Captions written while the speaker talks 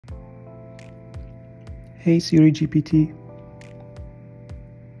Hey SiriGPT,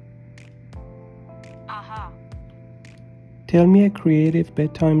 Aha. tell me a creative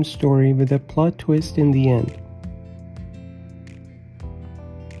bedtime story with a plot twist in the end.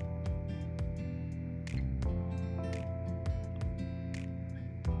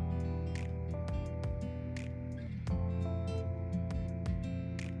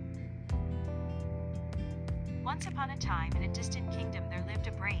 Once upon a time, in a distant kingdom, there lived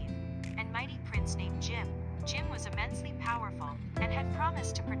a brave and mighty prince named Jim. Jim was immensely powerful and had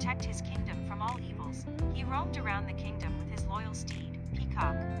promised to protect his kingdom from all evils. He roamed around the kingdom with his loyal steed,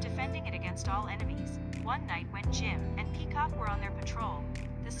 Peacock, defending it against all enemies. One night when Jim and Peacock were on their patrol,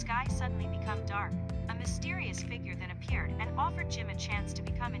 the sky suddenly became dark. A mysterious figure then appeared and offered Jim a chance to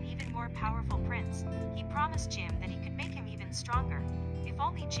become an even more powerful prince. He promised Jim that he could make him even stronger, if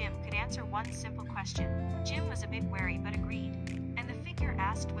only Jim could answer one simple question. Jim was a bit wary but agreed, and the figure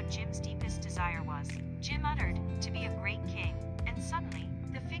asked what Jim's deepest desire was. Jim uttered, "To be a great king," and suddenly,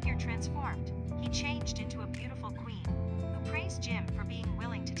 the figure transformed. He changed into a beautiful queen, who praised Jim for being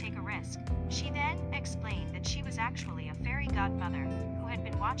willing to take a risk. She then explained that she was actually a fairy godmother who had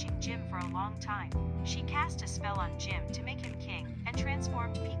been watching Jim for a long time. She cast a spell on Jim to make him king and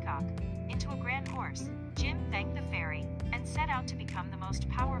transformed Peacock into a grand horse. Jim thanked the fairy and set out to become the most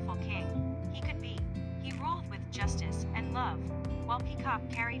powerful king he could be. He ruled with justice and love, while Peacock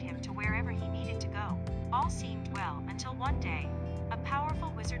carried him to wherever he needed to go. All seemed well until one day, a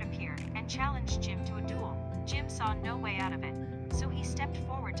powerful wizard appeared and challenged Jim to a duel. Jim saw no way out of it, so he stepped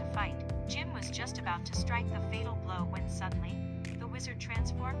forward to fight. Jim was just about to strike the fatal blow when suddenly, the wizard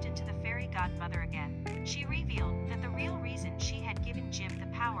transformed into the fairy godmother again. She revealed that the real reason she had given Jim the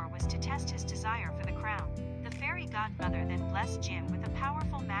power was to test his desire for the crown. The fairy godmother then blessed Jim with a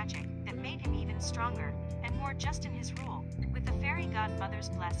powerful magic that made him even stronger and more just in his rule. With the fairy godmother's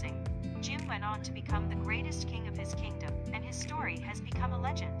blessing, Jim went on to become the greatest king of his kingdom, and his story has become a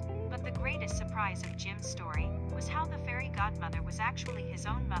legend. But the greatest surprise of Jim's story was how the fairy godmother was actually his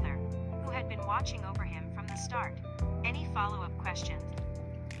own mother, who had been watching over him from the start. Any follow-up questions?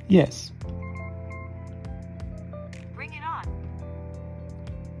 Yes. Bring it on.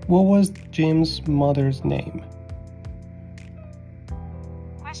 What was Jim's mother's name?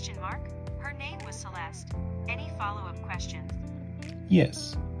 Question mark? Her name was Celeste. Any follow-up questions?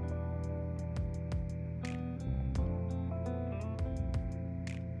 Yes.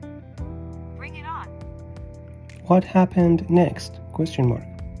 Bring it on. What happened next? Question mark.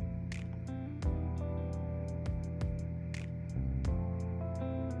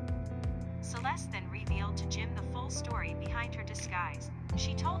 Celeste then revealed to Jim the full story behind her disguise.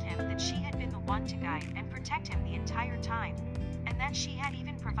 She told him that she had been the one to guide and protect him the entire time, and that she had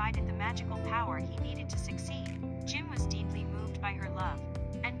even provided the magical power he needed to succeed. Jim was deeply moved by her love,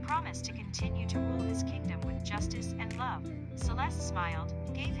 and promised to continue to rule his kingdom with justice and love. Celeste smiled,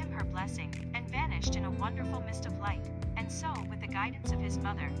 gave him her blessing, and vanished in a wonderful mist of light. And so, with the guidance of his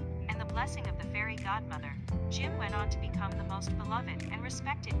mother, and the blessing of the fairy godmother, Jim went on to become the most beloved and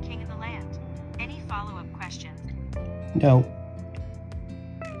respected king in the land. Any follow-up questions? No.